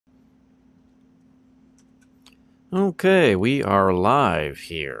Okay, we are live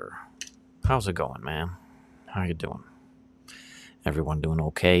here. How's it going, man? How you doing? Everyone doing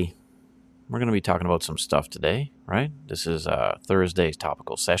okay? We're going to be talking about some stuff today, right? This is Thursday's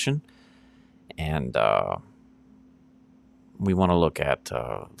topical session, and we want to look at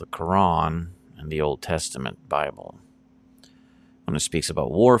the Quran and the Old Testament Bible. When it speaks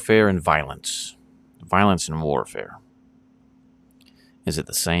about warfare and violence and warfare. Is it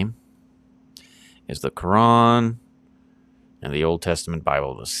the same? Is the Quran and the Old Testament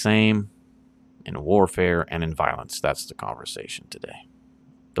Bible the same in warfare and in violence? That's the conversation today.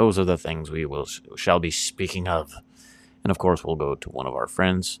 Those are the things we shall be speaking of. And of course, we'll go to one of our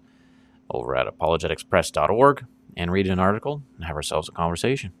friends over at apologeticspress.org and read an article and have ourselves a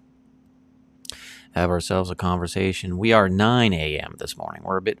conversation. We are 9 a.m. this morning.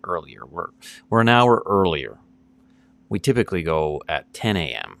 We're a bit earlier. We're an hour earlier. We typically go at 10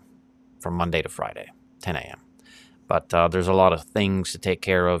 a.m. from Monday to Friday, 10 a.m. But there's a lot of things to take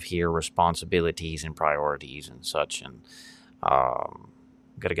care of here, responsibilities and priorities and such, and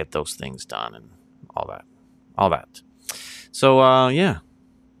got to get those things done and all that. So, we're going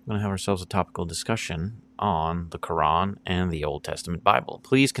to have ourselves a topical discussion on the Quran and the Old Testament Bible.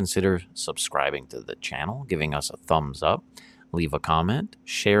 Please consider subscribing to the channel, giving us a thumbs up, leave a comment,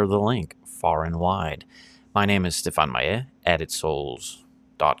 share the link far and wide. My name is Stefan Maye.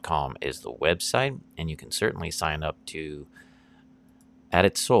 AddedSouls.com is the website, and you can certainly sign up to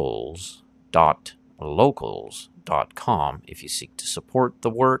AddedSouls.locals.com if you seek to support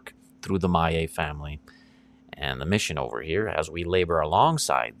the work through the Maye family and the mission over here as we labor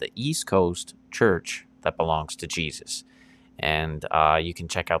alongside the East Coast Church that belongs to Jesus. And you can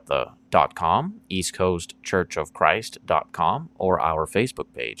check out the .com, East Coast Church of Christ.com, or our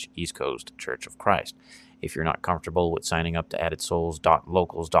Facebook page, East Coast Church of Christ. If you're not comfortable with signing up to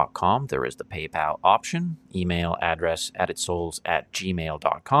AddedSouls.locals.com, there is the PayPal option, email address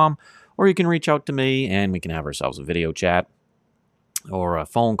AddedSouls@gmail.com, or you can reach out to me and we can have ourselves a video chat or a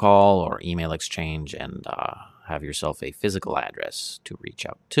phone call or email exchange and have yourself a physical address to reach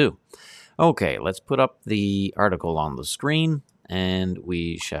out to. Okay, let's put up the article on the screen and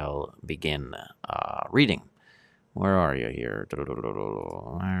we shall begin reading. Where are you here?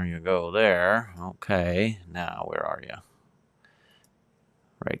 There you go there. Okay, now where are you?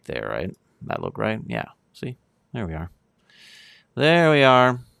 Right there, right? That look right? Yeah, see? There we are. There we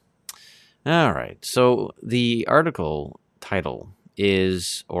are. All right, so the article title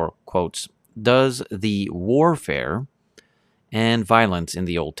is, or quotes, "Does the warfare and violence in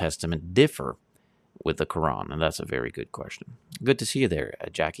the Old Testament differ with the Quran?" And that's a very good question. Good to see you there,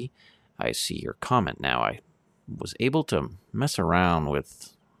 Jackie. I see your comment now. I was able to mess around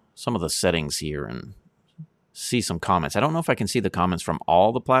with some of the settings here and see some comments. I don't know if I can see the comments from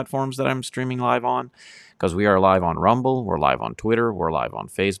all the platforms that I'm streaming live on, because we are live on Rumble, we're live on Twitter, we're live on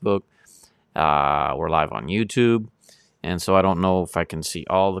Facebook, we're live on YouTube. And so I don't know if I can see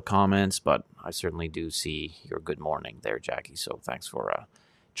all the comments, but I certainly do see your good morning there, Jackie. So thanks for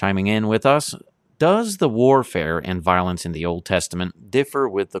chiming in with us. Does the warfare and violence in the Old Testament differ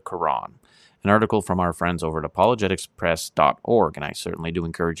with the Quran? An article from our friends over at apologeticspress.org, and I certainly do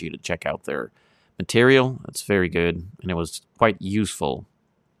encourage you to check out their material. It's very good, and it was quite useful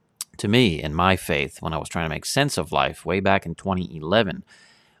to me in my faith when I was trying to make sense of life way back in 2011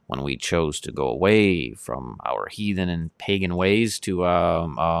 when we chose to go away from our heathen and pagan ways to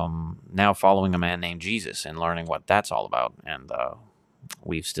now following a man named Jesus and learning what that's all about. And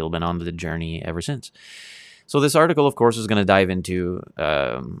we've still been on the journey ever since. So this article, of course, is going to dive into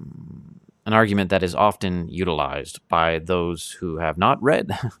an argument that is often utilized by those who have not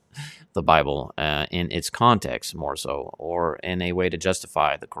read the Bible in its context more so, or in a way to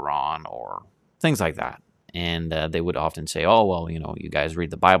justify the Quran or things like that. And they would often say, "Oh, well, you guys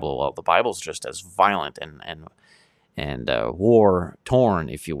read the Bible. Well, the Bible's just as violent and war torn,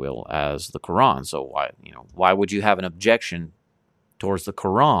 if you will, as the Quran. So why would you have an objection towards the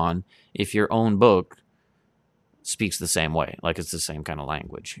Quran if your own book speaks the same way, like it's the same kind of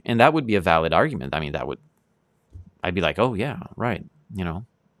language?" And that would be a valid argument. I mean, I'd be like, "Oh yeah, right,"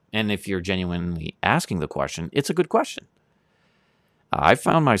 And if you're genuinely asking the question, it's a good question. I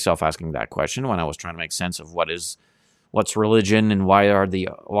found myself asking that question when I was trying to make sense of what's religion and why are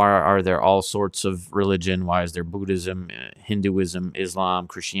there all sorts of religion? Why is there Buddhism, Hinduism, Islam,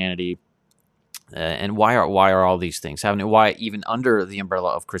 Christianity, and why are all these things happening? Why even under the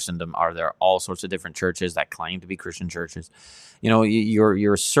umbrella of Christendom are there all sorts of different churches that claim to be Christian churches?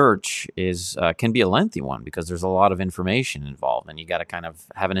 Your search can be a lengthy one because there's a lot of information involved, and you got to kind of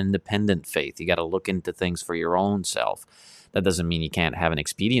have an independent faith. You got to look into things for your own self. That doesn't mean you can't have an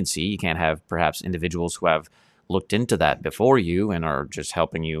expediency. You can't have perhaps individuals who have looked into that before you and are just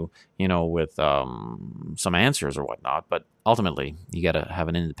helping you, with some answers or whatnot. But ultimately, you got to have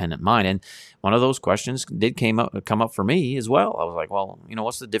an independent mind. And one of those questions did come up for me as well. I was like, well,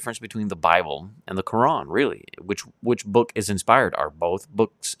 what's the difference between the Bible and the Quran? Really, which book is inspired? Are both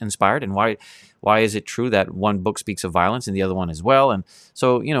books inspired? And why is it true that one book speaks of violence and the other one as well? And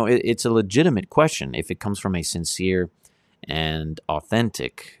so, it's a legitimate question if it comes from a sincere and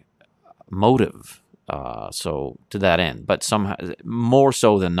authentic motive. So to that end, but somehow more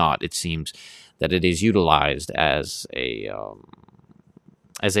so than not, it seems that it is utilized as a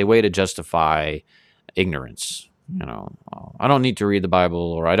way to justify ignorance. I don't need to read the Bible,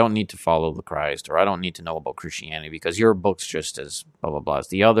 or I don't need to follow the Christ, or I don't need to know about Christianity because your book's just as blah blah blah as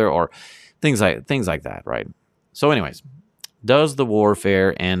the other, or things like that, right? So, anyways, does the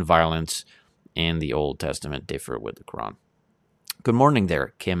warfare and violence in the Old Testament differ with the Quran? Good morning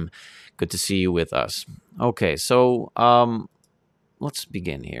there, Kim. Good to see you with us. Okay, so let's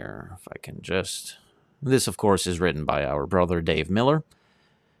begin here. If I can just... This, of course, is written by our brother Dave Miller.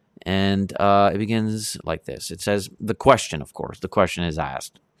 And it begins like this. It says, the question is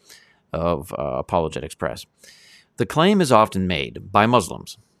asked of Apologetics Press. The claim is often made by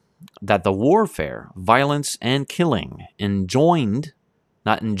Muslims that the warfare, violence, and killing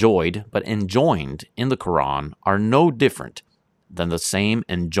not enjoyed, but enjoined in the Quran are no different than the same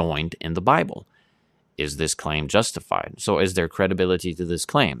enjoined in the Bible. Is this claim justified? So is there credibility to this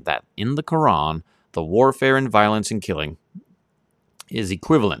claim that in the Quran, the warfare and violence and killing is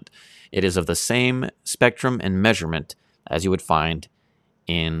equivalent? It is of the same spectrum and measurement as you would find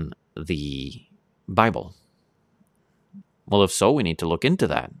in the Bible. Well, if so, we need to look into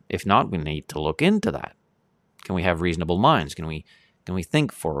that. If not, we need to look into that. Can we have reasonable minds? Can we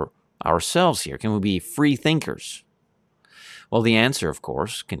think for ourselves here? Can we be free thinkers? Well, the answer, of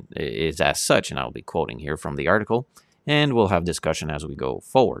course, is as such, and I'll be quoting here from the article, and we'll have discussion as we go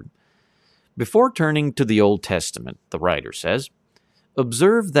forward. Before turning to the Old Testament, the writer says,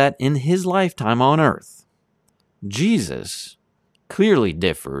 observe that in his lifetime on earth, Jesus clearly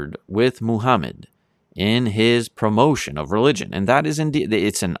differed with Muhammad in his promotion of religion, and that is indeed,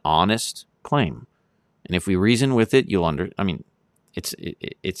 it's an honest claim. And if we reason with it,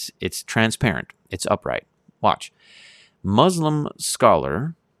 it's transparent, it's upright. Watch. Muslim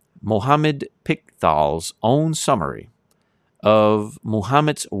scholar Mohammed Pickthall's own summary of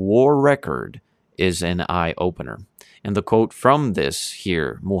Muhammad's war record is an eye-opener. And the quote from this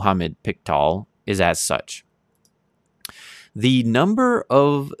here, Mohammed Pickthall, is as such. The number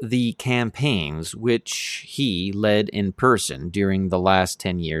of the campaigns which he led in person during the last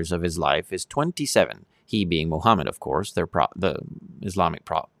 10 years of his life is 27. He being Muhammad, of course, the Islamic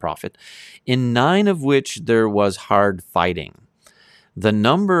prophet, in 9 of which there was hard fighting. The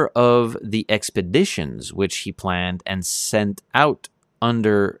number of the expeditions which he planned and sent out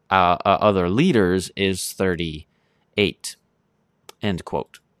under other leaders is 38. End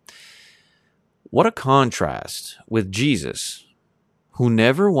quote. What a contrast with Jesus, who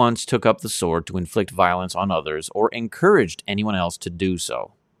never once took up the sword to inflict violence on others or encouraged anyone else to do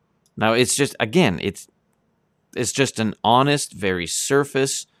so. Now, it's just, again, it's just an honest, very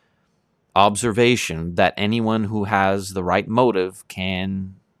surface observation that anyone who has the right motive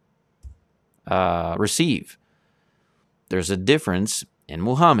can receive. There's a difference in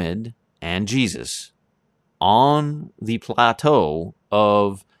Muhammad and Jesus on the plateau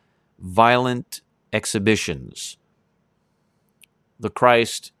of violent exhibitions. The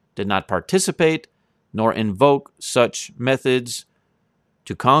Christ did not participate nor invoke such methods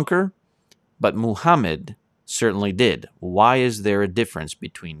to conquer, but Muhammad certainly did. Why is there a difference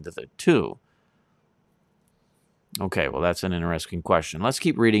between the two? Okay, well, that's an interesting question. Let's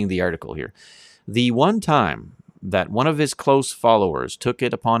keep reading the article here. The one time that one of his close followers took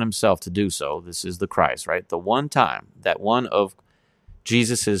it upon himself to do so, this is the Christ, right? The one time that one of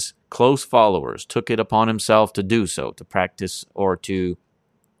Jesus's close followers took it upon himself to do so, to practice or to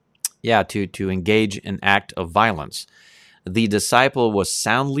engage in act of violence, the disciple was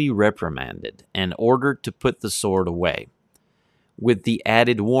soundly reprimanded and ordered to put the sword away, with the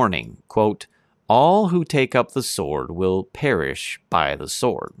added warning, quote, all who take up the sword will perish by the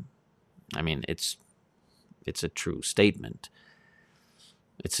sword. I mean, it's a true statement.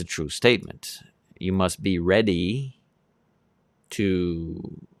 It's a true statement. You must be ready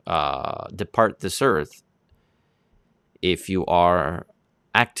to depart this earth if you are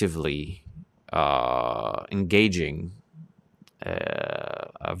actively engaging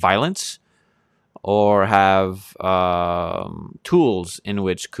violence or have tools in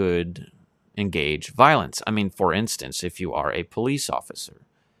which could engage violence. I mean, for instance, if you are a police officer,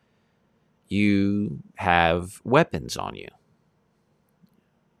 you have weapons on you.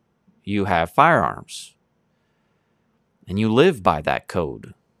 You have firearms. And you live by that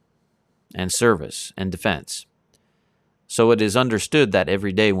code and service and defense. So it is understood that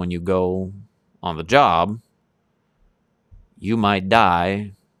every day when you go on the job, you might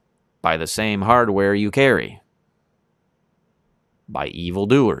die by the same hardware you carry, by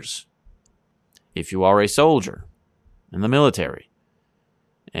evildoers. If you are a soldier in the military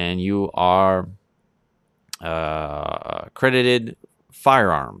and you are accredited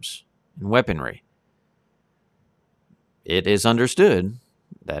firearms and weaponry, it is understood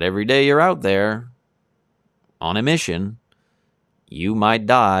that every day you're out there on a mission, you might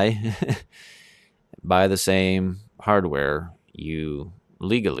die by the same hardware you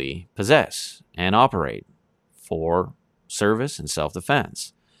legally possess and operate for service and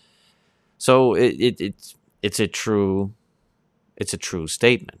self-defense. So it's a true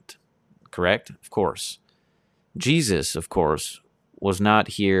statement, correct? Of course. Jesus, of course, was not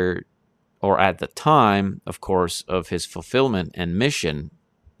here, or at the time, of course, of his fulfillment and mission,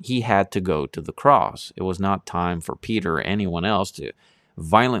 he had to go to the cross. It was not time for Peter or anyone else to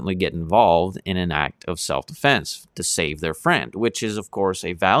violently get involved in an act of self-defense to save their friend, which is, of course,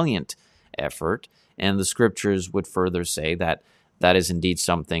 a valiant effort. And the scriptures would further say that that is indeed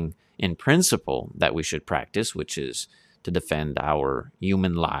something in principle that we should practice, which is to defend our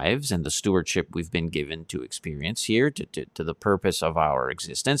human lives and the stewardship we've been given to experience here, to the purpose of our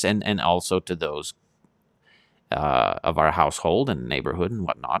existence, and also to those of our household and neighborhood and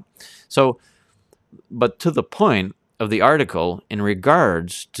whatnot. So, but to the point of the article, in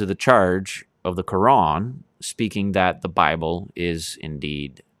regards to the charge of the Quran, speaking that the Bible is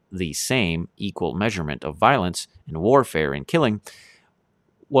indeed the same equal measurement of violence and warfare and killing,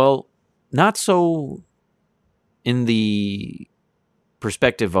 well, not so in the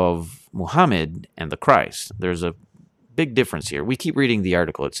perspective of Muhammad and the Christ. There's a big difference here. We keep reading the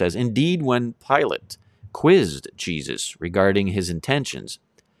article. It says, indeed, when Pilate quizzed Jesus regarding his intentions,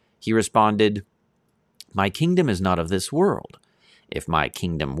 he responded, "My kingdom is not of this world. If my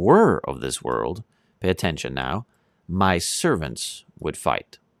kingdom were of this world," pay attention now, "my servants would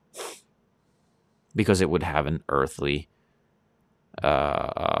fight." Because it would have an earthly,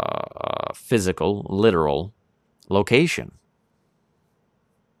 physical, literal location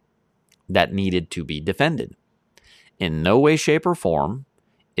that needed to be defended. In no way, shape, or form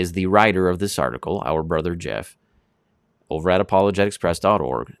is the writer of this article, our brother Jeff, over at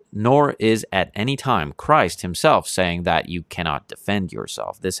apologeticspress.org, nor is at any time Christ himself saying that you cannot defend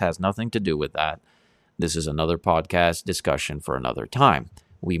yourself. This has nothing to do with that. This is another podcast discussion for another time.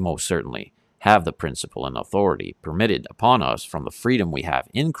 We most certainly have the principle and authority permitted upon us from the freedom we have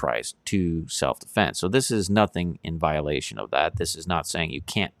in Christ to self-defense. So this is nothing in violation of that. This is not saying you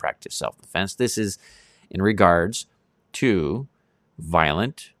can't practice self-defense. This is in regards to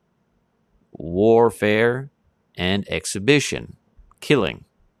violent warfare and exhibition, killing,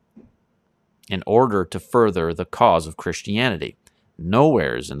 in order to further the cause of Christianity.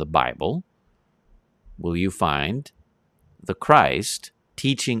 Nowheres in the Bible will you find the Christ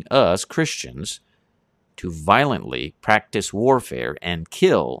teaching us Christians to violently practice warfare and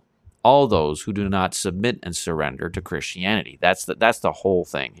kill all those who do not submit and surrender to Christianity. That's the whole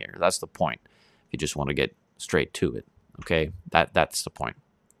thing here. That's the point. If you just want to get straight to it, okay? That's the point.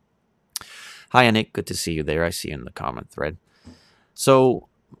 Hi, Anik. Good to see you there. I see you in the comment thread. So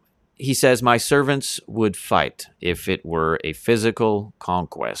he says, my servants would fight if it were a physical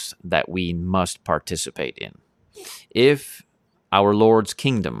conquest that we must participate in. If our Lord's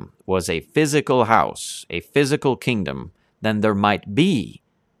kingdom was a physical house, a physical kingdom, then there might be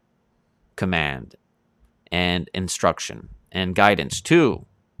command and instruction and guidance to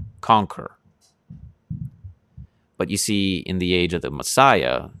conquer. But you see, in the age of the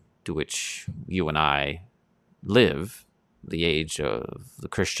Messiah, to which you and I live, the age of the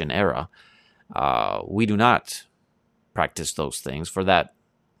Christian era, we do not practice those things. For that,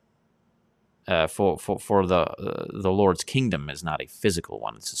 for the Lord's kingdom is not a physical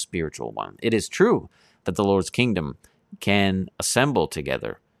one; it's a spiritual one. It is true that the Lord's kingdom can assemble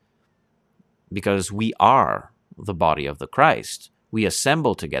together because we are the body of the Christ. We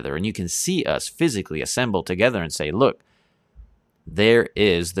assemble together, and you can see us physically assemble together and say, look, there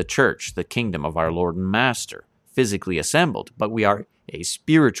is the church, the kingdom of our Lord and Master, physically assembled, but we are a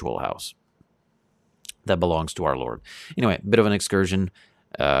spiritual house that belongs to our Lord. Anyway, a bit of an excursion,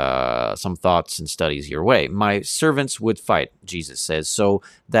 some thoughts and studies your way. My servants would fight, Jesus says, so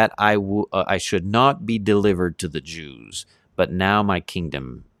that I should not be delivered to the Jews, but now my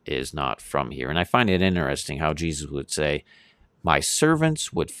kingdom is not from here. And I find it interesting how Jesus would say, my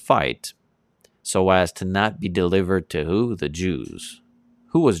servants would fight so as to not be delivered to who? The Jews.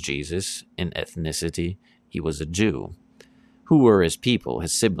 Who was Jesus in ethnicity? He was a Jew. Who were his people,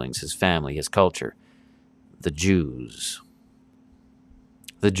 his siblings, his family, his culture? The Jews.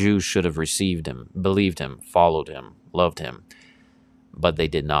 The Jews should have received him, believed him, followed him, loved him, but they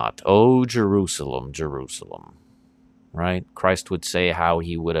did not. Oh, Jerusalem, Jerusalem. Right? Christ would say how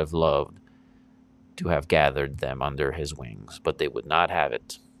he would have loved to have gathered them under his wings, but they would not have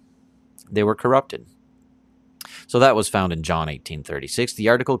it. They were corrupted. So that was found in John 18:36. The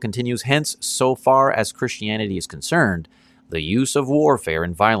article continues, hence, so far as Christianity is concerned, the use of warfare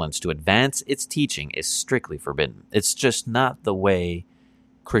and violence to advance its teaching is strictly forbidden. It's just not the way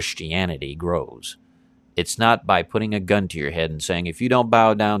Christianity grows. It's not by putting a gun to your head and saying, if you don't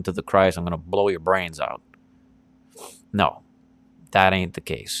bow down to the Christ, I'm going to blow your brains out. No, that ain't the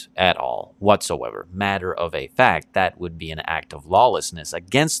case at all, whatsoever. Matter of a fact, that would be an act of lawlessness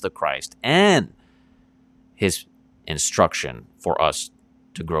against the Christ and his instruction for us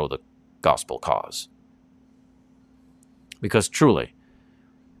to grow the gospel cause. Because truly,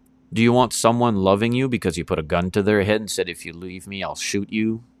 do you want someone loving you because you put a gun to their head and said, if you leave me, I'll shoot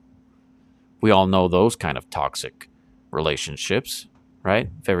you? We all know those kind of toxic relationships, right?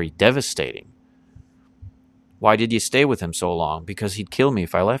 Very devastating. Why did you stay with him so long? Because he'd kill me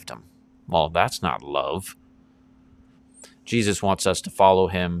if I left him. Well, that's not love. Jesus wants us to follow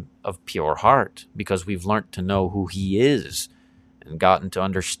him of pure heart because we've learnt to know who he is and gotten to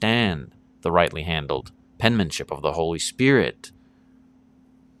understand the rightly handled penmanship of the Holy Spirit.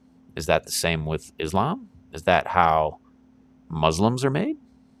 Is that the same with Islam? Is that how Muslims are made?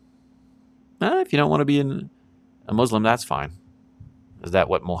 If you don't want to be a Muslim, that's fine. Is that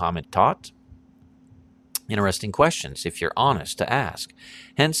what Muhammad taught? Interesting questions, if you're honest to ask.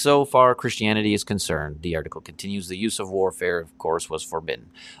 Hence, so far Christianity is concerned, the article continues, the use of warfare, of course, was forbidden.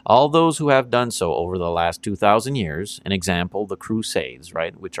 All those who have done so over the last 2,000 years, an example, the Crusades,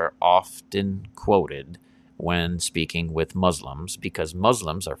 right, which are often quoted when speaking with Muslims, because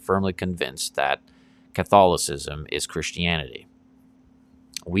Muslims are firmly convinced that Catholicism is Christianity.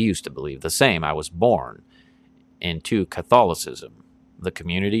 We used to believe the same. I was born into Catholicism. The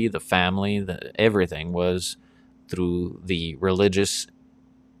community, the family, everything was through the religious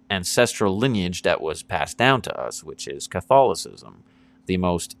ancestral lineage that was passed down to us, which is Catholicism, the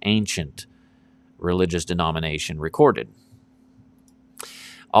most ancient religious denomination recorded.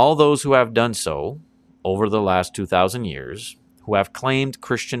 All those who have done so over the last 2,000 years, who have claimed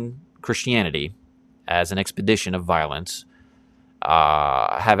Christianity as an expedition of violence,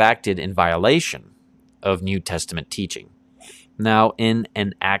 have acted in violation of New Testament teaching. Now, in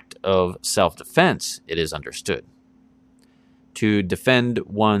an act of self-defense, it is understood. To defend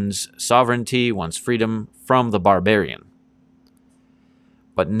one's sovereignty, one's freedom from the barbarian,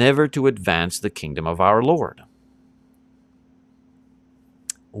 but never to advance the kingdom of our Lord.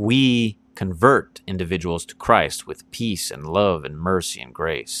 We convert individuals to Christ with peace and love and mercy and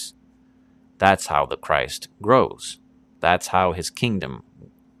grace. That's how the Christ grows. That's how his kingdom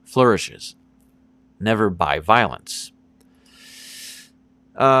flourishes, never by violence.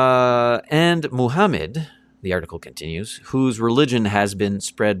 And Muhammad, the article continues, whose religion has been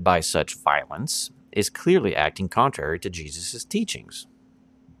spread by such violence, is clearly acting contrary to Jesus' teachings.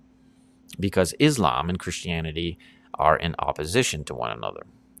 Because Islam and Christianity are in opposition to one another.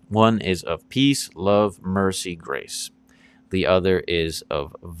 One is of peace, love, mercy, grace. The other is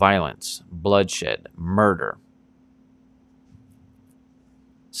of violence, bloodshed, murder,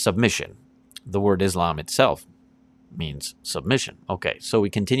 submission. The word Islam itself means submission. Okay, so we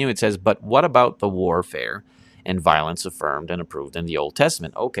continue. It says, but what about the warfare and violence affirmed and approved in the Old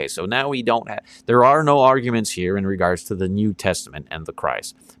Testament? Okay, so now we don't have, there are no arguments here in regards to the New Testament and the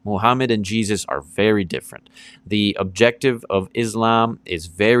Christ. Muhammad and Jesus are very different. The objective of Islam is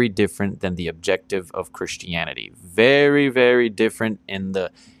very different than the objective of Christianity. Very, very different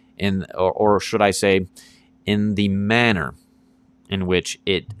or should I say, in the manner in which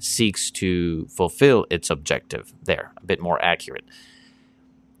it seeks to fulfill its objective. There, a bit more accurate.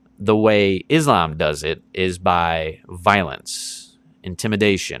 The way Islam does it is by violence,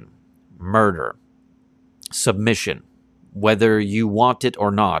 intimidation, murder, submission. Whether you want it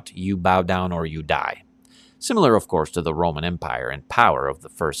or not, you bow down or you die. Similar, of course, to the Roman Empire and power of the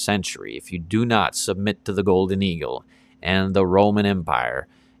first century. If you do not submit to the Golden Eagle and the Roman Empire,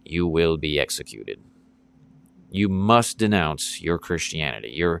 you will be executed. You must denounce your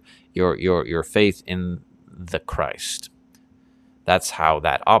Christianity, your faith in the Christ. That's how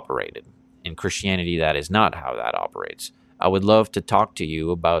that operated. In Christianity, that is not how that operates. I would love to talk to you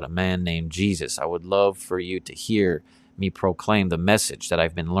about a man named Jesus. I would love for you to hear me proclaim the message that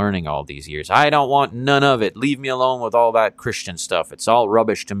I've been learning all these years. I don't want none of it. Leave me alone with all that Christian stuff. It's all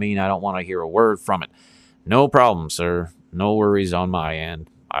rubbish to me, and I don't want to hear a word from it. No problem, sir. No worries on my end.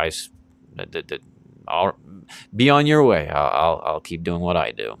 I'll be on your way. I'll keep doing what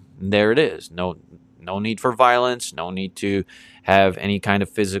I do. And there it is. No need for violence. No need to have any kind of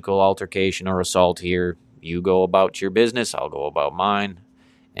physical altercation or assault here. You go about your business. I'll go about mine.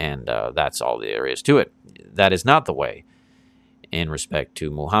 And that's all there is to it. That is not the way in respect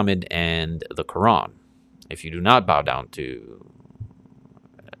to Muhammad and the Quran. If you do not bow down to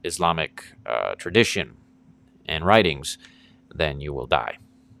Islamic tradition and writings, then you will die.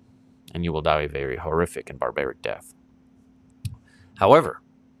 And you will die a very horrific and barbaric death. However,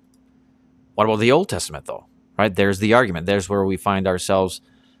 what about the Old Testament, though? Right? There's the argument. There's where we find ourselves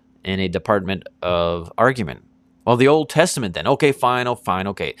in a department of argument. Well, the Old Testament, then. Okay, fine.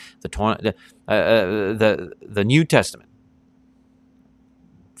 Okay, the New Testament.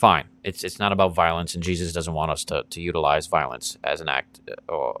 Fine. It's not about violence, and Jesus doesn't want us to utilize violence as an act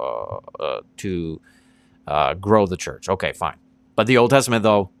to grow the church. Okay, fine. But the Old Testament,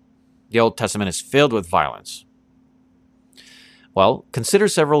 though, the Old Testament is filled with violence. Well, consider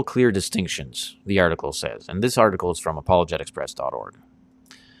several clear distinctions, the article says. And this article is from apologeticpress.org.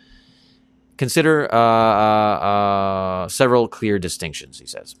 Consider several clear distinctions, he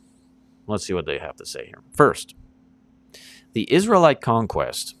says. Let's see what they have to say here. First, the Israelite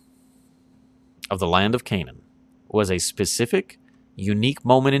conquest of the land of Canaan was a specific, unique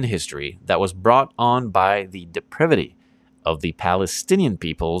moment in history that was brought on by the depravity of the Palestinian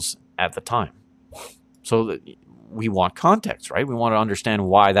peoples at the time. So we want context, right? We want to understand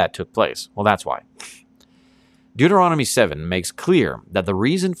why that took place. Well, that's why. Deuteronomy 7 makes clear that the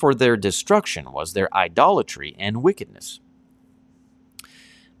reason for their destruction was their idolatry and wickedness.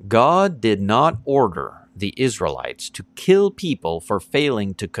 God did not order the Israelites to kill people for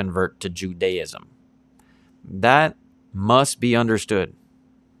failing to convert to Judaism. That must be understood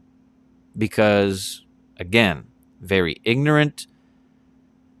because, again, very ignorant,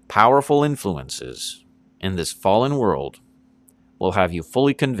 powerful influences in this fallen world will have you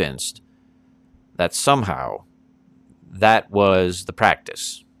fully convinced that somehow that was the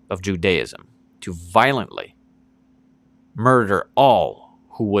practice of Judaism, to violently murder all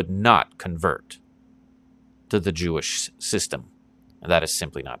who would not convert to the Jewish system. And that is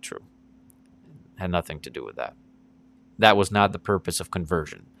simply not true. It had nothing to do with that. That was not the purpose of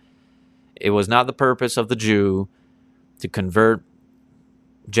conversion. It was not the purpose of the Jew to convert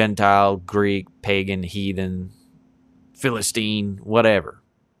Gentile, Greek, pagan, heathen, Philistine, whatever,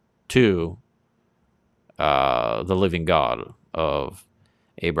 to the living God of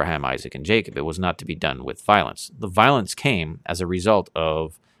Abraham, Isaac, and Jacob. It was not to be done with violence. The violence came as a result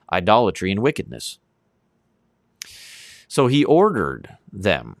of idolatry and wickedness. So he ordered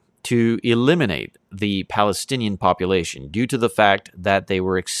them to eliminate the Palestinian population due to the fact that they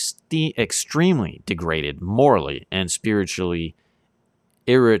were extremely degraded morally and spiritually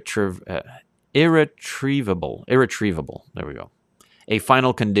irretrievable. There we go. A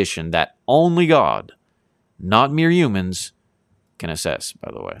final condition that only God, not mere humans, can assess,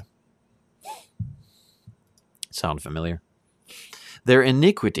 by the way. Sound familiar? Their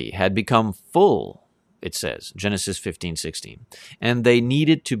iniquity had become full, it says, Genesis 15:16, and they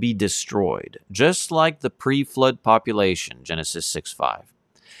needed to be destroyed, just like the pre-flood population, Genesis 6:5.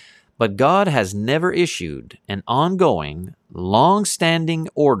 But God has never issued an ongoing, long-standing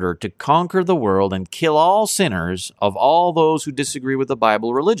order to conquer the world and kill all sinners of all those who disagree with the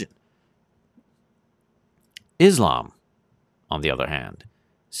Bible religion. Islam, on the other hand,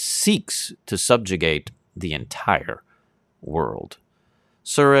 seeks to subjugate the entire world.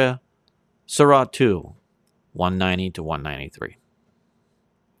 Surah 2, 190 to 193.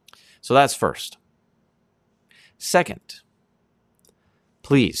 So that's first. Second,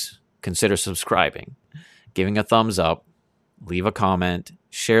 please consider subscribing, giving a thumbs up, leave a comment,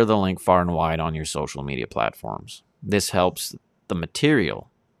 share the link far and wide on your social media platforms. This helps the material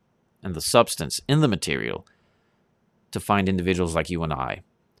and the substance in the material to find individuals like you and I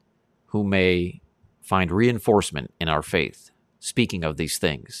who may find reinforcement in our faith. Speaking of these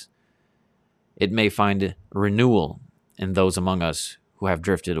things, it may find renewal in those among us who have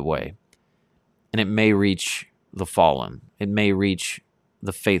drifted away. And it may reach the fallen. It may reach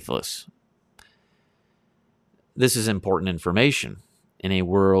the faithless. This is important information in a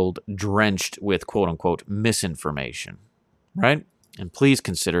world drenched with quote-unquote misinformation, right? And please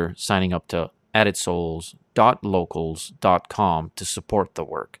consider signing up to addedsouls.locals.com to support the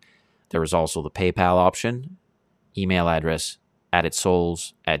work. There is also the PayPal option, email address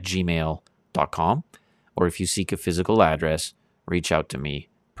addedsouls@gmail.com, or if you seek a physical address, reach out to me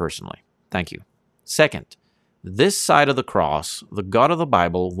personally. Thank you. Second, this side of the cross, the God of the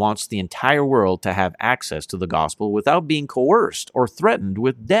Bible wants the entire world to have access to the gospel without being coerced or threatened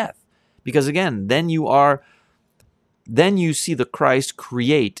with death. Because again, then you see the Christ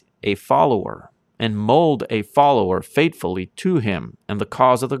create a follower and mold a follower faithfully to him and the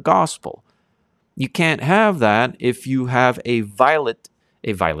cause of the gospel. You can't have that if you have a violent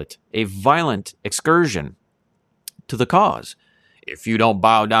excursion to the cause. If you don't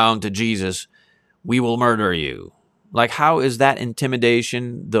bow down to Jesus, we will murder you. Like, how is that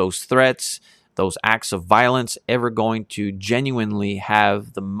intimidation, those threats, those acts of violence ever going to genuinely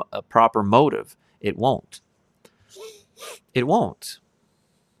have a proper motive? It won't. It won't.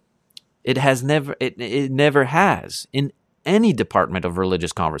 It never has in any department of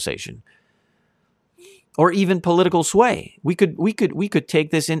religious conversation or even political sway. We could take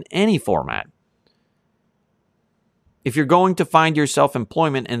this in any format. If you're going to find yourself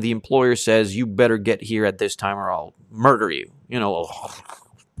employment and the employer says you better get here at this time or I'll murder you,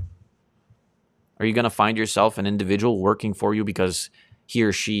 are you going to find yourself an individual working for you because he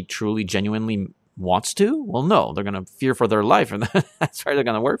or she truly, genuinely wants to? Well, no, they're going to fear for their life, and that's why they're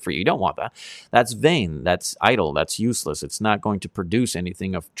going to work for you. You don't want that. That's vain. That's idle. That's useless. It's not going to produce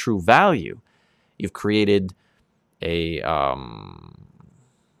anything of true value. You've created an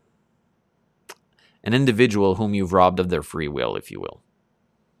individual whom you've robbed of their free will, if you will,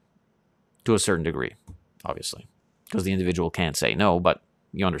 to a certain degree, obviously, because the individual can't say no, but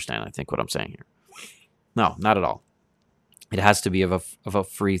you understand, I think, what I'm saying here. No, not at all. It has to be of a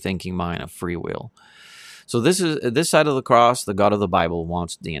free-thinking mind, of free will. So this side of the cross, the God of the Bible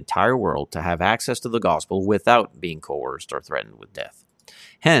wants the entire world to have access to the gospel without being coerced or threatened with death.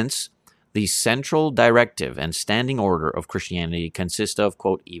 Hence, the central directive and standing order of Christianity consists of,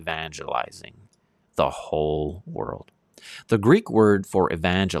 quote, evangelizing the whole world. The Greek word for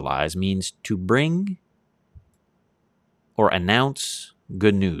evangelize means to bring or announce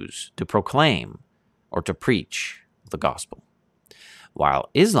good news, to proclaim or to preach the gospel. While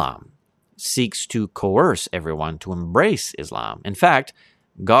Islam seeks to coerce everyone to embrace Islam. In fact,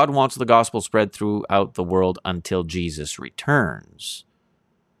 God wants the gospel spread throughout the world until Jesus returns.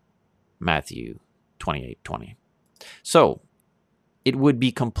 Matthew 28:20. So, it would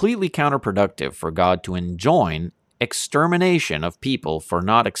be completely counterproductive for God to enjoin extermination of people for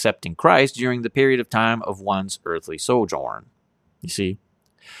not accepting Christ during the period of time of one's earthly sojourn. You see,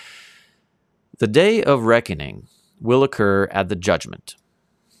 the day of reckoning will occur at the judgment.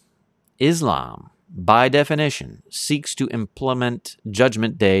 Islam, by definition, seeks to implement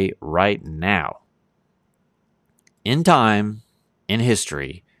Judgment Day right now. In time, in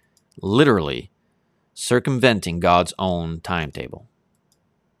history, literally circumventing God's own timetable.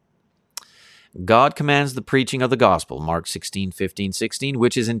 God commands the preaching of the gospel, Mark 16:15-16,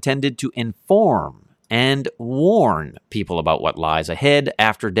 which is intended to inform and warn people about what lies ahead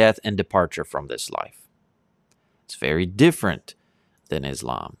after death and departure from this life. It's very different than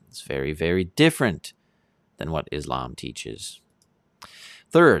Islam. It's very, very different than what Islam teaches.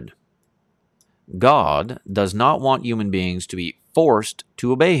 Third, God does not want human beings to be forced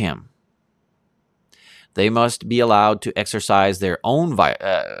to obey him. They must be allowed to exercise their own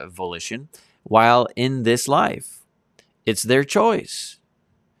volition while in this life. It's their choice.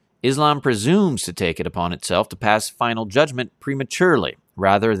 Islam presumes to take it upon itself to pass final judgment prematurely,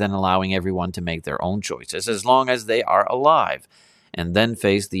 rather than allowing everyone to make their own choices as long as they are alive, and then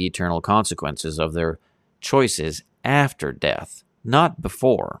face the eternal consequences of their choices after death, not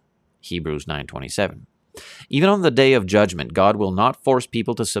before. Hebrews 9:27. Even on the day of judgment, God will not force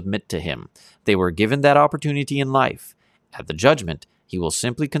people to submit to him. They were given that opportunity in life. At the judgment, he will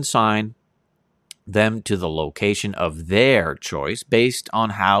simply consign them to the location of their choice based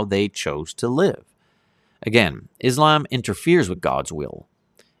on how they chose to live. Again, Islam interferes with God's will.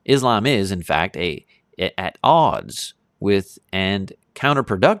 Islam is, in fact, at odds with and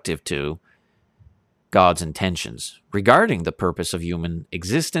counterproductive to God's intentions regarding the purpose of human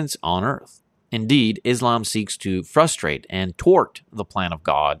existence on earth. Indeed, Islam seeks to frustrate and thwart the plan of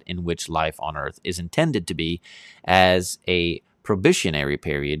God in which life on earth is intended to be as a probationary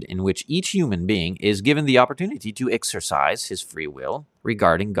period in which each human being is given the opportunity to exercise his free will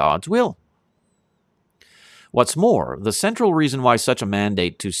regarding God's will. What's more, the central reason why such a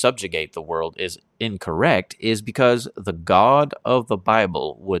mandate to subjugate the world is incorrect is because the God of the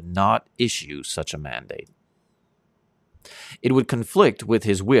Bible would not issue such a mandate. It would conflict with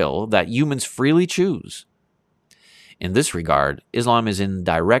his will that humans freely choose. In this regard, Islam is in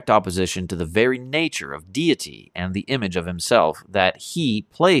direct opposition to the very nature of deity and the image of himself that he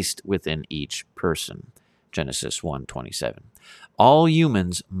placed within each person. Genesis 1:27. All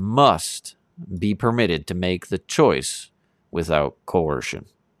humans must be permitted to make the choice without coercion.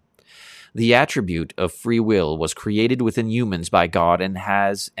 The attribute of free will was created within humans by God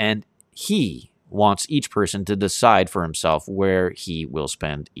and He wants each person to decide for himself where he will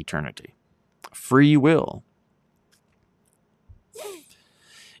spend eternity. Free will.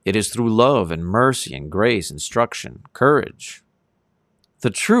 It is through love and mercy and grace, instruction, courage,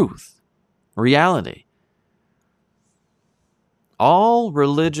 the truth, reality. All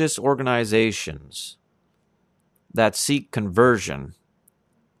religious organizations that seek conversion,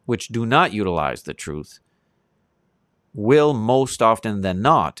 which do not utilize the truth, will most often than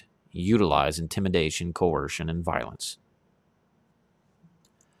not utilize intimidation, coercion, and violence.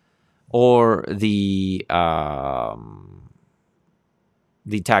 Or the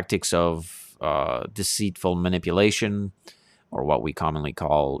tactics of deceitful manipulation, or what we commonly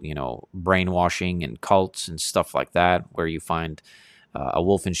call, brainwashing and cults and stuff like that, where you find a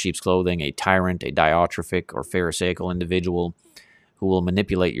wolf in sheep's clothing, a tyrant, a diatrophic or pharisaical individual who will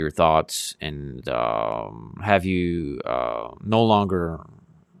manipulate your thoughts and have you no longer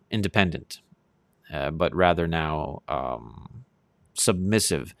independent, but rather now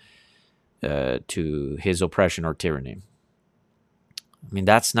submissive to his oppression or tyranny. I mean,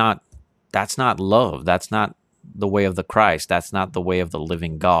 that's not love. That's not the way of the Christ. That's not the way of the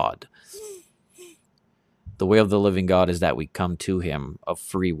living God. The way of the living God is that we come to him of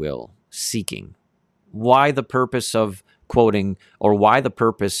free will, seeking. Why the purpose of quoting, or why the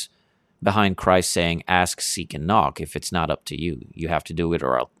purpose behind Christ saying, ask, seek, and knock, if it's not up to you? You have to do it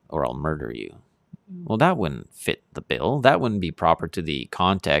or I'll murder you. Well, that wouldn't fit the bill. That wouldn't be proper to the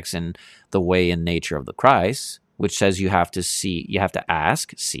context and the way and nature of the Christ, which says you have to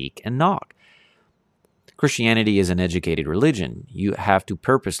ask, seek, and knock. Christianity is an educated religion. You have to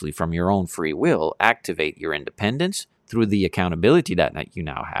purposely, from your own free will, activate your independence through the accountability that you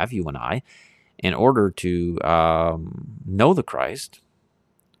now have, you and I, in order to know the Christ,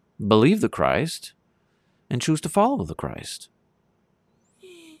 believe the Christ, and choose to follow the Christ.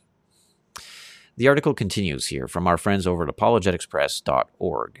 The article continues here from our friends over at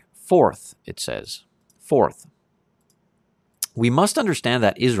apologeticspress.org. Fourth, it says, we must understand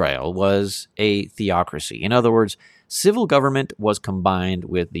that Israel was a theocracy. In other words, civil government was combined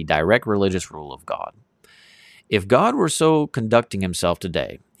with the direct religious rule of God. If God were so conducting himself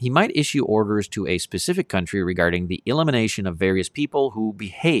today, he might issue orders to a specific country regarding the elimination of various people who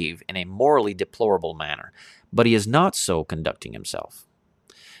behave in a morally deplorable manner, but he is not so conducting himself.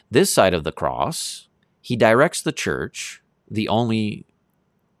 This side of the cross, he directs the church, the only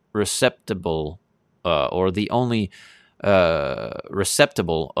receptacle of the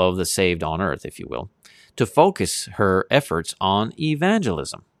saved on earth, if you will, to focus her efforts on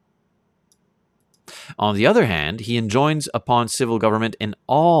evangelism. On the other hand, he enjoins upon civil government in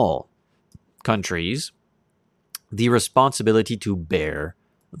all countries the responsibility to bear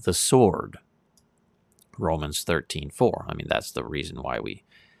the sword. Romans 13:4. I mean, that's the reason why we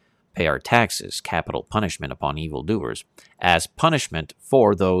pay our taxes, capital punishment upon evildoers, as punishment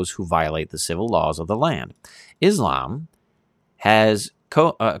for those who violate the civil laws of the land. Islam has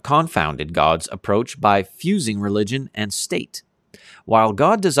confounded God's approach by fusing religion and state. While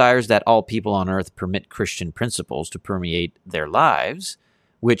God desires that all people on earth permit Christian principles to permeate their lives,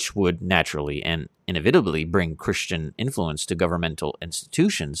 which would naturally and inevitably bring Christian influence to governmental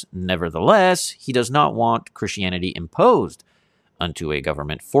institutions, nevertheless, he does not want Christianity imposed unto a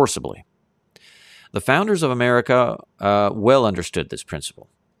government forcibly. The founders of America well understood this principle.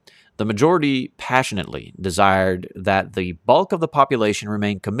 The majority passionately desired that the bulk of the population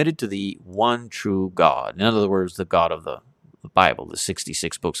remain committed to the one true God, in other words, the God of the Bible, the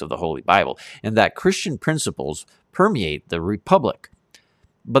 66 books of the Holy Bible, and that Christian principles permeate the republic.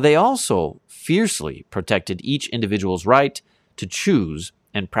 But they also fiercely protected each individual's right to choose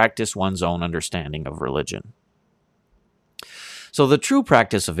and practice one's own understanding of religion. So the true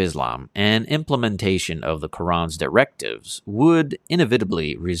practice of Islam and implementation of the Quran's directives would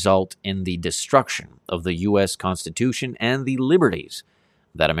inevitably result in the destruction of the U.S. Constitution and the liberties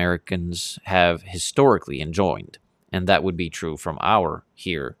that Americans have historically enjoyed. And that would be true from our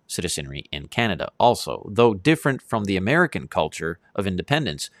here citizenry in Canada also. Though different from the American culture of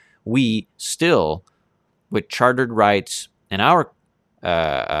independence, we still, with chartered rights and our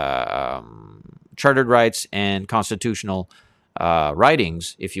chartered rights and constitutional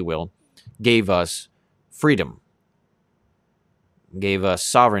writings, if you will, gave us freedom, gave us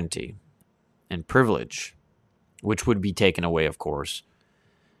sovereignty and privilege, which would be taken away, of course,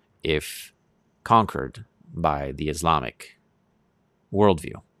 if conquered by the Islamic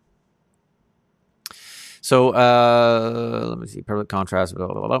worldview. So let me see. Perfect contrast. Blah,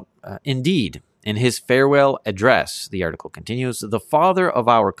 blah, blah, blah. Indeed, in his farewell address, the article continues, the father of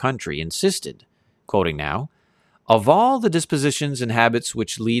our country insisted, quoting now, of all the dispositions and habits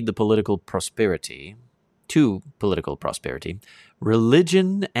which lead to political prosperity,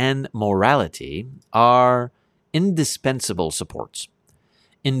 religion and morality are indispensable supports.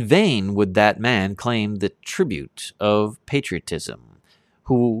 In vain would that man claim the tribute of patriotism,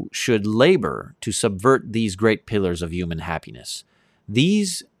 who should labor to subvert these great pillars of human happiness,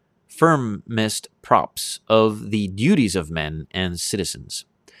 these firmest props of the duties of men and citizens.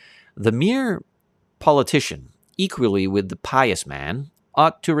 The mere politician, equally with the pious man,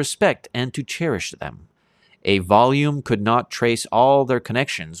 ought to respect and to cherish them. A volume could not trace all their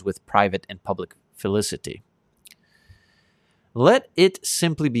connections with private and public felicity. Let it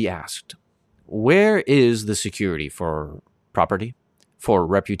simply be asked, where is the security for property, for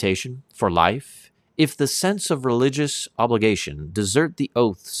reputation, for life, if the sense of religious obligation desert the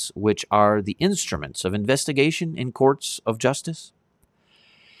oaths which are the instruments of investigation in courts of justice?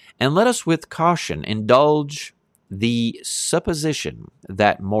 And let us with caution indulge the supposition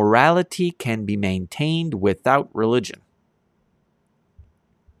that morality can be maintained without religion.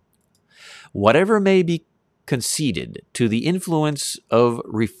 Whatever may be conceded to the influence of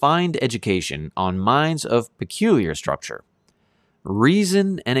refined education on minds of peculiar structure,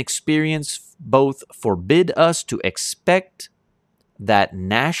 reason and experience both forbid us to expect that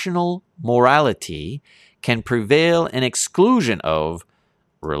national morality can prevail in exclusion of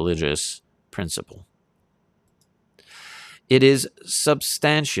religious principle. It is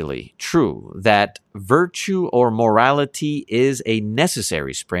substantially true that virtue or morality is a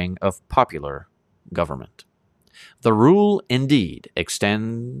necessary spring of popular government. The rule, indeed,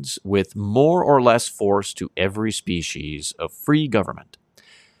 extends with more or less force to every species of free government.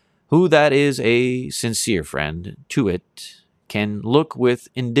 Who that is a sincere friend to it can look with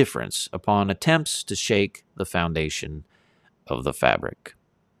indifference upon attempts to shake the foundation of the fabric.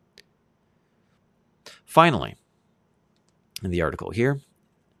 Finally, in the article here,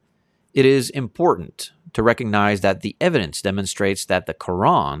 it is important to recognize that the evidence demonstrates that the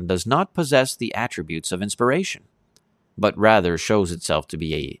Quran does not possess the attributes of inspiration, but rather shows itself to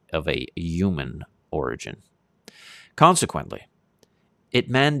be of a human origin. Consequently, it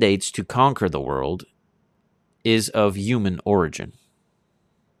mandates to conquer the world is of human origin.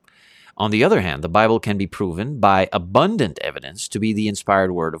 On the other hand, the Bible can be proven by abundant evidence to be the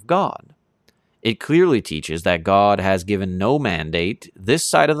inspired word of God. It clearly teaches that God has given no mandate this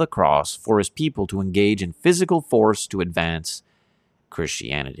side of the cross for his people to engage in physical force to advance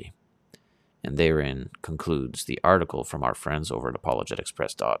Christianity. And therein concludes the article from our friends over at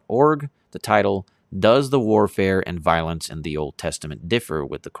apologeticspress.org. The title, Does the Warfare and Violence in the Old Testament Differ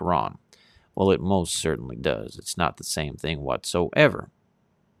with the Quran? Well, it most certainly does. It's not the same thing whatsoever.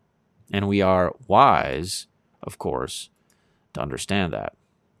 And we are wise, of course, to understand that.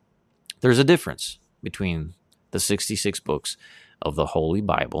 There's a difference between the 66 books of the Holy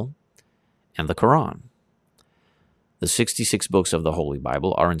Bible and the Quran. The 66 books of the Holy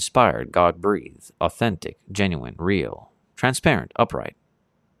Bible are inspired, God-breathed, authentic, genuine, real, transparent, upright.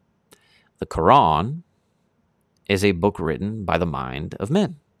 The Quran is a book written by the mind of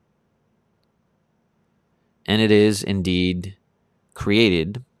men. And it is indeed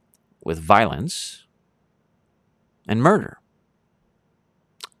created with violence and murder.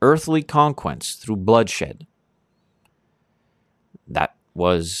 Earthly conquest through bloodshed. That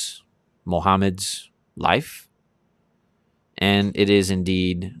was Muhammad's life, and it is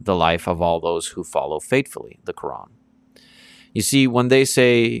indeed the life of all those who follow faithfully the Quran. You see, when they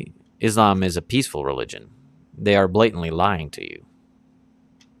say Islam is a peaceful religion, they are blatantly lying to you.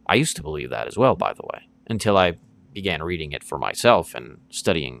 I used to believe that as well, by the way, until I began reading it for myself and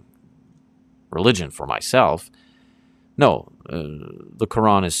studying religion for myself. No, the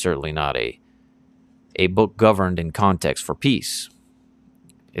Quran is certainly not a book governed in context for peace.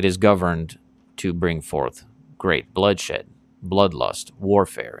 It is governed to bring forth great bloodshed, bloodlust,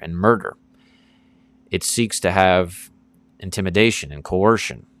 warfare, and murder. It seeks to have intimidation and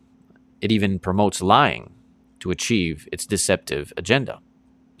coercion. It even promotes lying to achieve its deceptive agenda.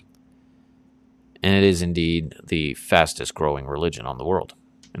 And it is indeed the fastest growing religion in the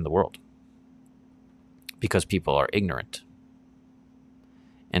world. Because people are ignorant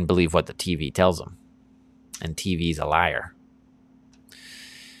and believe what the TV tells them. And TV's a liar.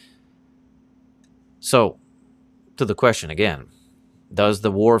 So, to the question again, does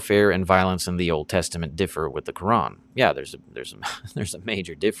the warfare and violence in the Old Testament differ with the Quran? Yeah, there's a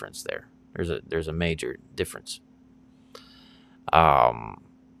major difference there. There's a major difference.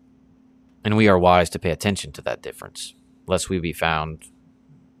 And we are wise to pay attention to that difference, lest we be found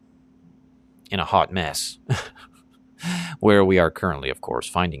in a hot mess, where we are currently, of course,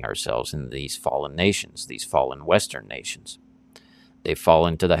 finding ourselves in these fallen nations, these fallen Western nations. They fall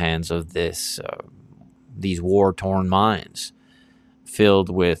into the hands of these war-torn minds, filled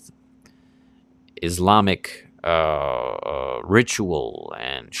with Islamic ritual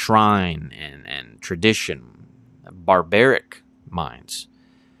and shrine and tradition, barbaric minds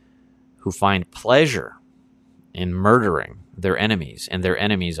who find pleasure in murdering their enemies, and their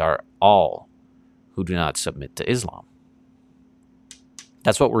enemies are all who do not submit to Islam.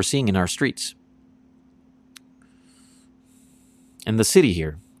 That's what we're seeing in our streets. In the city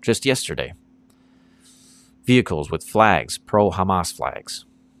here, just yesterday, vehicles with flags, pro-Hamas flags,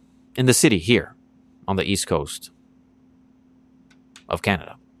 in the city here on the east coast of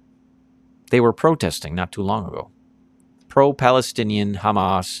Canada. They were protesting not too long ago. Pro-Palestinian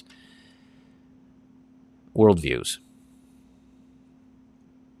Hamas worldviews.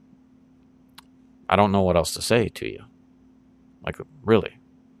 I don't know what else to say to you. Like, really.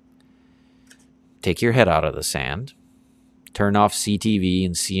 Take your head out of the sand. Turn off CTV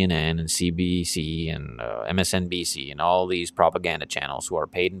and CNN and CBC and MSNBC and all these propaganda channels who are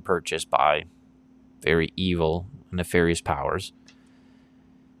paid and purchased by very evil, nefarious powers.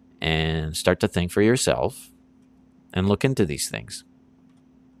 And start to think for yourself and look into these things.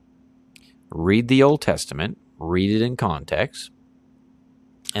 Read the Old Testament, read it in context,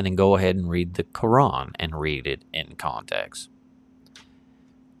 and then go ahead and read the Quran and read it in context.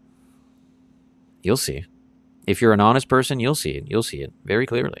 You'll see. If you're an honest person, you'll see it. You'll see it very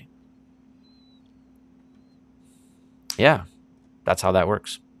clearly. Yeah, that's how that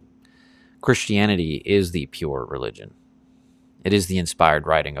works. Christianity is the pure religion. It is the inspired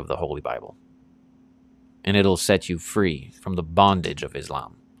writing of the Holy Bible. And it'll set you free from the bondage of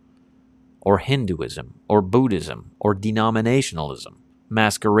Islam, or Hinduism, or Buddhism, or denominationalism,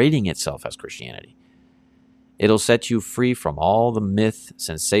 masquerading itself as Christianity. It'll set you free from all the myth,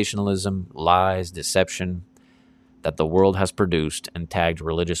 sensationalism, lies, deception that the world has produced and tagged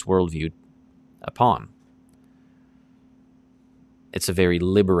religious worldview upon. It's a very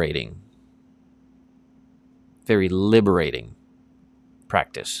liberating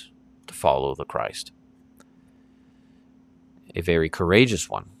practice to follow the Christ. A very courageous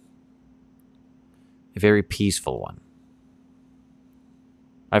one. A very peaceful one.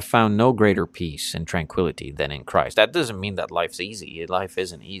 I've found no greater peace and tranquility than in Christ. That doesn't mean that life's easy. Life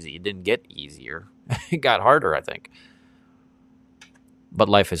isn't easy. It didn't get easier. It got harder, I think. But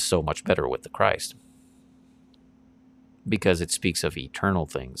life is so much better with the Christ, because it speaks of eternal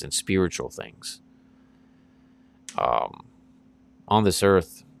things and spiritual things. On this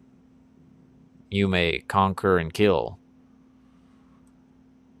earth, you may conquer and kill,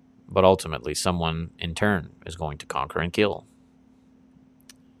 but ultimately someone in turn is going to conquer and kill.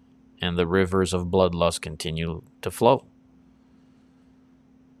 And the rivers of bloodlust continue to flow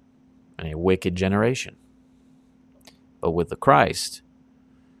in a wicked generation. But with the Christ,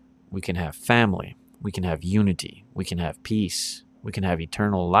 we can have family, we can have unity, we can have peace, we can have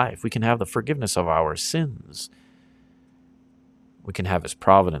eternal life, we can have the forgiveness of our sins, we can have His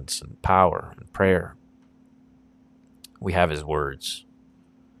providence and power and prayer. We have His words.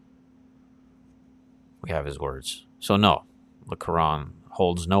 We have His words. So no, the Quran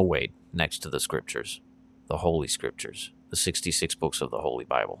holds no weight next to the Scriptures, the Holy Scriptures, the 66 books of the Holy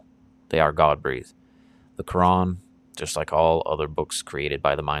Bible. They are God-breathed. The Quran, just like all other books created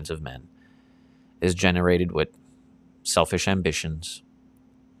by the minds of men, is generated with selfish ambitions,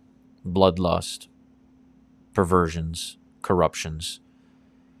 bloodlust, perversions, corruptions,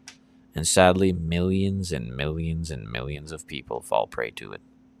 and sadly, millions and millions and millions of people fall prey to it.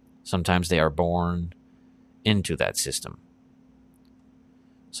 Sometimes they are born into that system.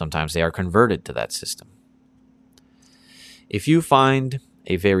 Sometimes they are converted to that system. If you find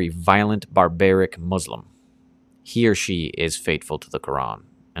a very violent, barbaric Muslim, he or she is faithful to the Quran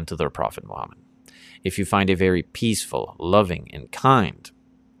and to their Prophet Muhammad. If you find a very peaceful, loving, and kind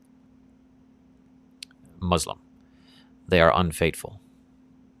Muslim, they are unfaithful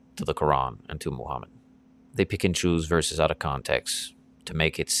to the Quran and to Muhammad. They pick and choose verses out of context to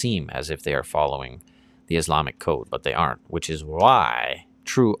make it seem as if they are following the Islamic code, but they aren't, which is why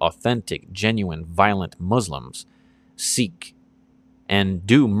true, authentic, genuine, violent Muslims seek and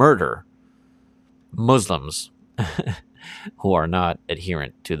do murder Muslims who are not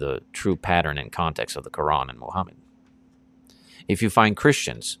adherent to the true pattern and context of the Quran and Muhammad. If you find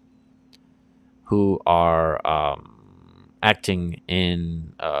Christians who are acting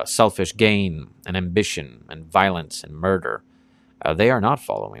in selfish gain and ambition and violence and murder they are not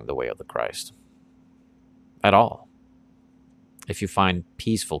following the way of the Christ at all. If you find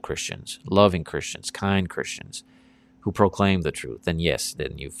peaceful Christians, loving Christians, kind Christians who proclaim the truth, then yes,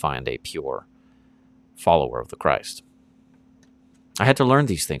 then you find a pure follower of the Christ. I had to learn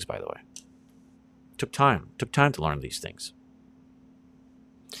these things, by the way. Took time to learn these things.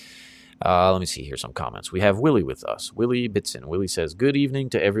 Let me see here some comments. We have Willie with us. Willie Bitson. Willie says, good evening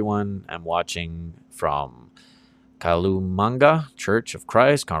to everyone. I'm watching from Kalumanga Church of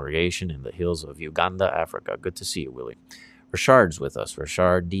Christ congregation in the hills of Uganda, Africa. Good to see you, Willie. Richard's with us.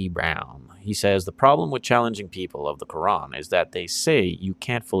 Richard D. Brown. He says, the problem with challenging people of the Quran is that they say you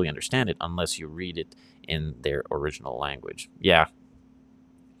can't fully understand it unless you read it in their original language. Yeah.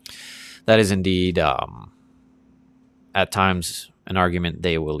 That is indeed, at times, an argument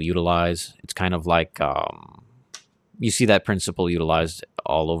they will utilize. It's kind of like you see that principle utilized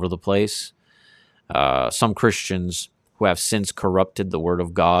all over the place. Some Christians who have since corrupted the word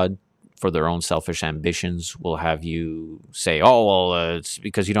of God for their own selfish ambitions will have you say, oh, well, it's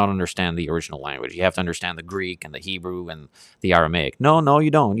because you don't understand the original language. You have to understand the Greek and the Hebrew and the Aramaic. No,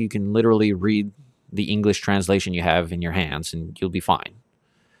 you don't. You can literally read the English translation you have in your hands and you'll be fine.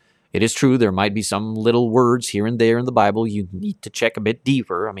 It is true, there might be some little words here and there in the Bible you need to check a bit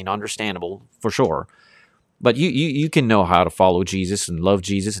deeper. I mean, understandable, for sure. But you can know how to follow Jesus and love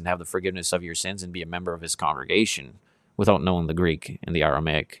Jesus and have the forgiveness of your sins and be a member of his congregation without knowing the Greek and the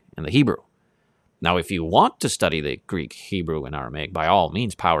Aramaic and the Hebrew. Now, if you want to study the Greek, Hebrew, and Aramaic, by all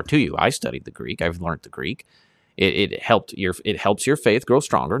means, power to you. I studied the Greek. I've learned the Greek. It helps your faith grow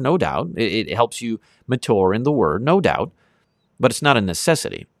stronger, no doubt. It helps you mature in the word, no doubt. But it's not a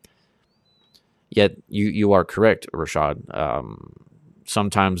necessity. Yet you are correct, Rashad.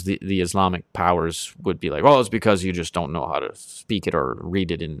 Sometimes the Islamic powers would be like, well, it's because you just don't know how to speak it or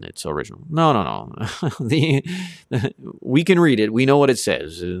read it in its original. No. We can read it. We know what it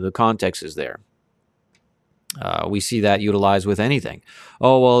says. The context is there. We see that utilized with anything.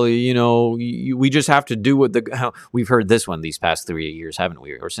 Oh, well, we just have to do what we've heard this one these past 3 years, haven't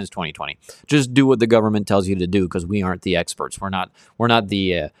we? Or since 2020. Just do what the government tells you to do because we aren't the experts. We're not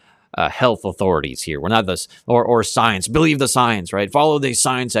the health authorities here. We're not this or science. Believe the science, right? Follow the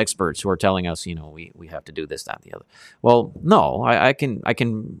science experts who are telling us, we have to do this, that, and the other. Well, no, I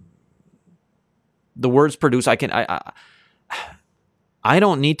can. The words produce. I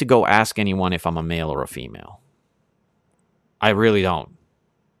don't need to go ask anyone if I'm a male or a female. I really don't.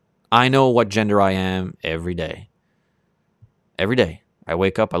 I know what gender I am every day. Every day. I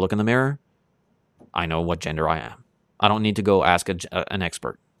wake up, I look in the mirror, I know what gender I am. I don't need to go ask an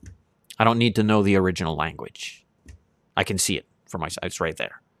expert. I don't need to know the original language. I can see it for myself. It's right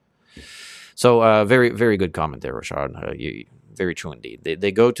there. So very, very good comment there, Rashad. Very true indeed.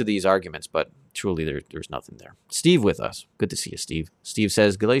 They go to these arguments, but truly there's nothing there. Steve with us. Good to see you, Steve. Steve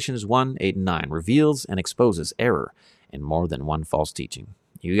says, Galatians 1, 8, and 9 reveals and exposes error in more than one false teaching.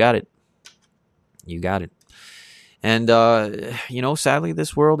 You got it. And, sadly,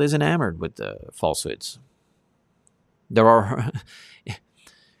 this world is enamored with falsehoods.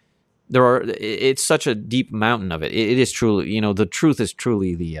 It's such a deep mountain of it. It is truly, the truth is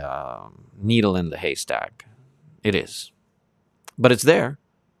truly the needle in the haystack. It is. But it's there.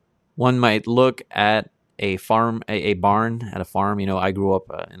 One might look at a farm, a barn at a farm. I grew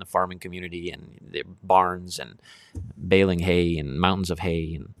up in a farming community and there are barns and baling hay and mountains of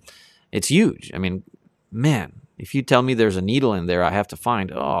hay. And it's huge. I mean, man, if you tell me there's a needle in there I have to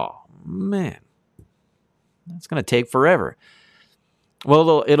find, oh, man, that's going to take forever.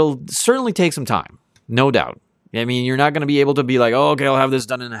 Well, it'll certainly take some time, no doubt. I mean, you're not going to be able to be like, oh, okay, I'll have this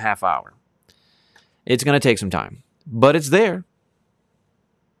done in a half hour. It's going to take some time, but it's there.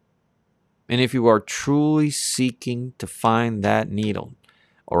 And if you are truly seeking to find that needle,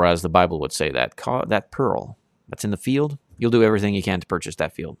 or as the Bible would say, that pearl that's in the field, you'll do everything you can to purchase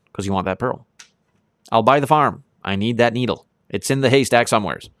that field because you want that pearl. I'll buy the farm. I need that needle. It's in the haystack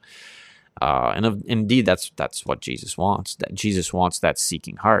somewheres. And indeed, that's what Jesus wants. That Jesus wants that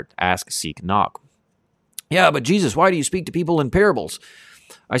seeking heart. Ask, seek, knock. Yeah, but Jesus, why do you speak to people in parables?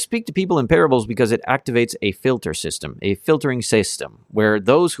 I speak to people in parables because it activates a filtering system, where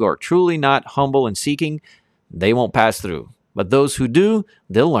those who are truly not humble and seeking, they won't pass through. But those who do,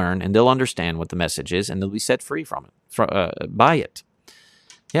 they'll learn and they'll understand what the message is, and they'll be set free from it, by it.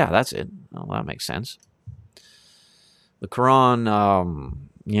 Yeah, that's it. Well, that makes sense. The Quran,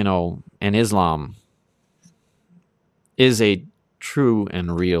 and Islam is a true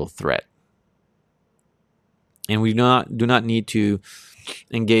and real threat. And we do not need to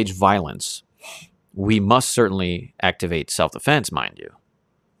engage violence. We must certainly activate self-defense, mind you.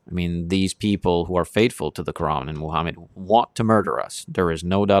 I mean, these people who are faithful to the Quran and Muhammad want to murder us. There is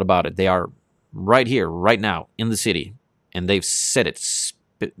no doubt about it. They are right here, right now, in the city, and they've said it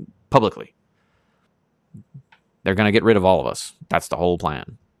publicly. They're going to get rid of all of us. That's the whole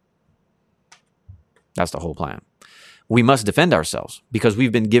plan. That's the whole plan. We must defend ourselves because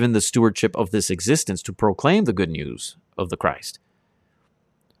we've been given the stewardship of this existence to proclaim the good news of the Christ.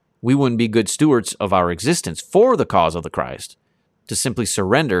 We wouldn't be good stewards of our existence for the cause of the Christ to simply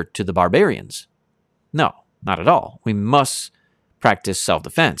surrender to the barbarians. No, not at all. We must practice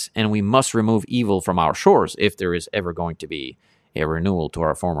self-defense, and we must remove evil from our shores if there is ever going to be a renewal to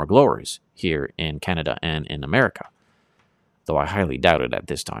our former glories here in Canada and in America. Though I highly doubt it at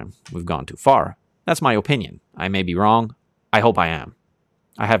this time. We've gone too far. That's my opinion. I may be wrong. I hope I am.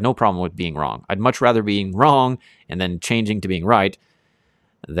 I have no problem with being wrong. I'd much rather being wrong and then changing to being right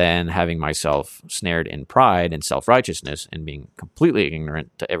than having myself snared in pride and self-righteousness and being completely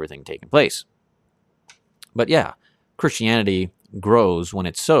ignorant to everything taking place. But yeah, Christianity grows when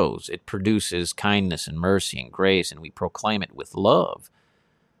it sows. It produces kindness and mercy and grace, and we proclaim it with love,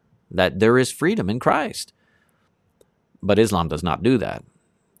 that there is freedom in Christ. But Islam does not do that.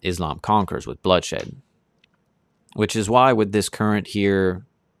 Islam conquers with bloodshed, which is why with this current here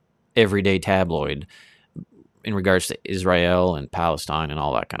everyday tabloid in regards to Israel and Palestine and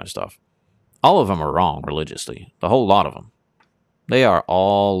all that kind of stuff, all of them are wrong religiously. The whole lot of them. They are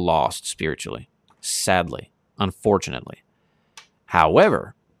all lost spiritually, sadly, unfortunately.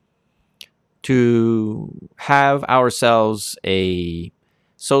 However, to have ourselves a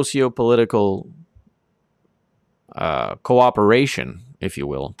socio-political cooperation, if you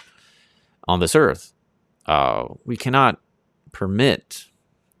will, on this earth, we cannot permit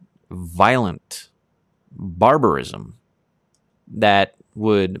violent barbarism that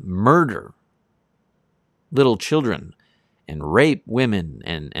would murder little children and rape women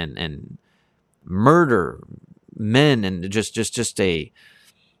and murder men, and just a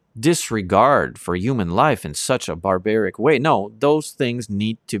disregard for human life in such a barbaric way. No, those things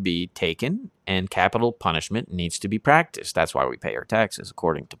need to be taken, and capital punishment needs to be practiced. That's why we pay our taxes,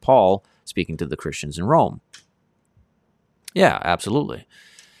 according to Paul, speaking to the Christians in Rome. Yeah, absolutely.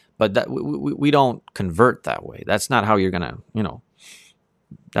 But that, we don't convert that way. That's not how you're going to,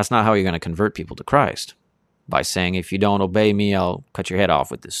 that's not how you're going to convert people to Christ, by saying, if you don't obey me, I'll cut your head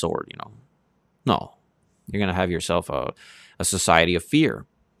off with this sword, No, you're going to have yourself a society of fear.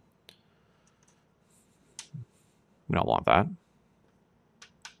 We don't want that.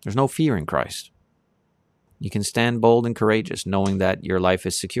 There's no fear in Christ. You can stand bold and courageous knowing that your life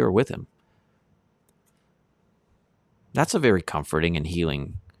is secure with him. That's a very comforting and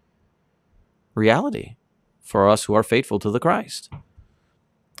healing reality for us who are faithful to the Christ.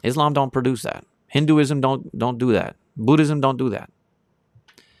 Islam don't produce that. Hinduism don't do that. Buddhism don't do that.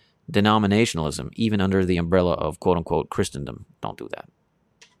 Denominationalism, even under the umbrella of quote-unquote Christendom, don't do that.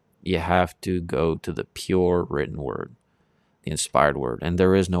 You have to go to the pure written word, the inspired word, and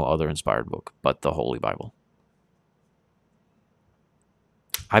there is no other inspired book but the Holy Bible.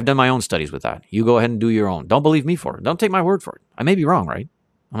 I've done my own studies with that. You go ahead and do your own. Don't believe me for it. Don't take my word for it. I may be wrong, right?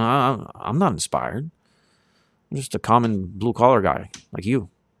 I'm not inspired. I'm just a common blue-collar guy like you.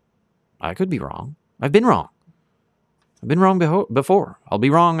 I could be wrong. I've been wrong. I've been wrong before. I'll be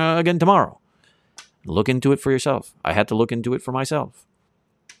wrong again tomorrow. Look into it for yourself. I had to look into it for myself.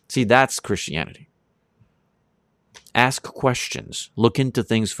 See, that's Christianity. Ask questions. Look into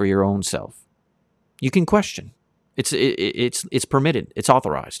things for your own self. You can question. It's permitted. It's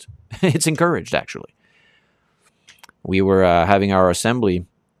authorized. It's encouraged, actually. We were having our assembly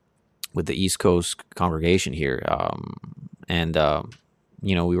with the East Coast congregation here, and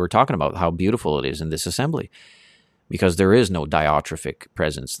we were talking about how beautiful it is in this assembly, because there is no diatrophic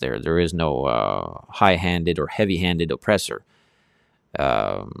presence there. There is no high-handed or heavy-handed oppressor.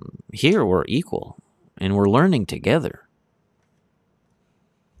 Here we're equal, and we're learning together.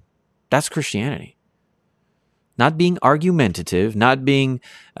 That's Christianity. Not being argumentative, not being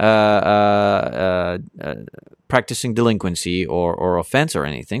practicing delinquency or offense or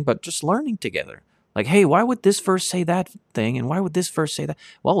anything, but just learning together. Like, hey, why would this verse say that thing, and why would this verse say that?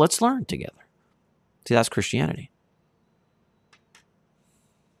 Well, let's learn together. See, that's Christianity.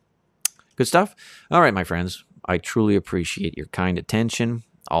 Good stuff? All right, my friends. I truly appreciate your kind attention,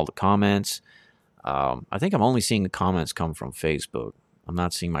 all the comments. I think I'm only seeing the comments come from Facebook. I'm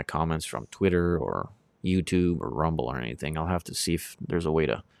not seeing my comments from Twitter or YouTube or Rumble or anything. I'll have to see if there's a way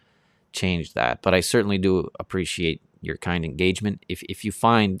to change that. But I certainly do appreciate your kind engagement. If you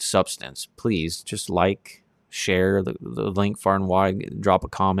find substance, please just like, share the link far and wide, drop a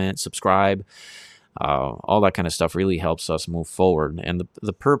comment, subscribe. All that kind of stuff really helps us move forward. And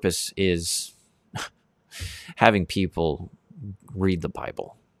the purpose is having people read the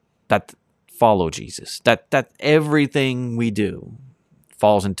Bible, that follow Jesus, that everything we do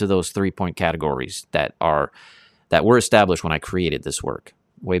falls into those 3-point categories that were established when I created this work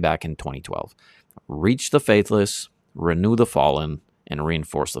way back in 2012. Reach the faithless, renew the fallen, and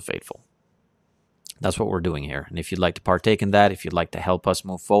reinforce the faithful. That's what we're doing here. And if you'd like to partake in that, if you'd like to help us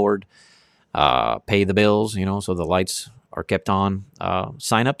move forward, pay the bills, so the lights are kept on,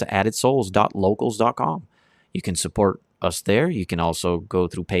 sign up to addedsouls.locals.com. You can support us there. You can also go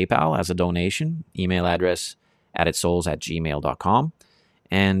through PayPal as a donation, email address addedsouls@gmail.com.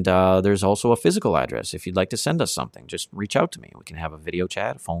 And there's also a physical address. If you'd like to send us something, just reach out to me. We can have a video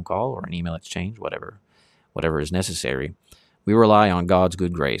chat, a phone call, or an email exchange, whatever is necessary. We rely on God's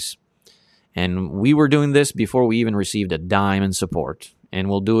good grace. And we were doing this before we even received a dime in support. And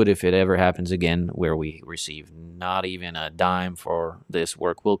we'll do it if it ever happens again where we receive not even a dime for this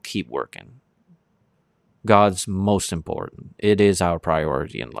work. We'll keep working. God's most important. It is our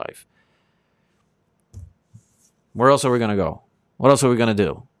priority in life. Where else are we going to go? What else are we going to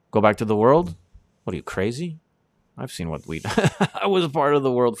do? Go back to the world? What are you, crazy? I've seen what I was a part of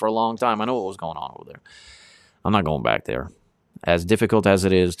the world for a long time. I know what was going on over there. I'm not going back there. As difficult as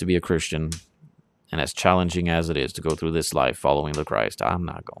it is to be a Christian, and as challenging as it is to go through this life following the Christ, we're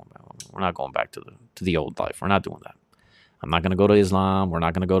not going back to the old life. We're not doing that. I'm not going to go to Islam. We're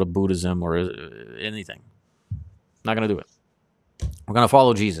not going to go to Buddhism or anything. Not going to do it. We're going to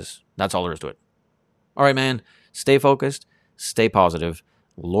follow Jesus. That's all there is to it. All right, man. Stay focused. Stay positive.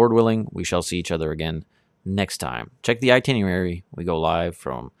 Lord willing, we shall see each other again next time. Check the itinerary. We go live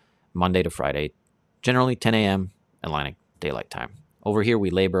from Monday to Friday, generally 10 a.m. Atlantic Daylight Time. Over here, we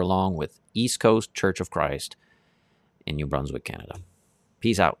labor along with East Coast Church of Christ in New Brunswick, Canada.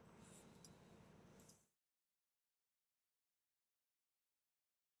 Peace out.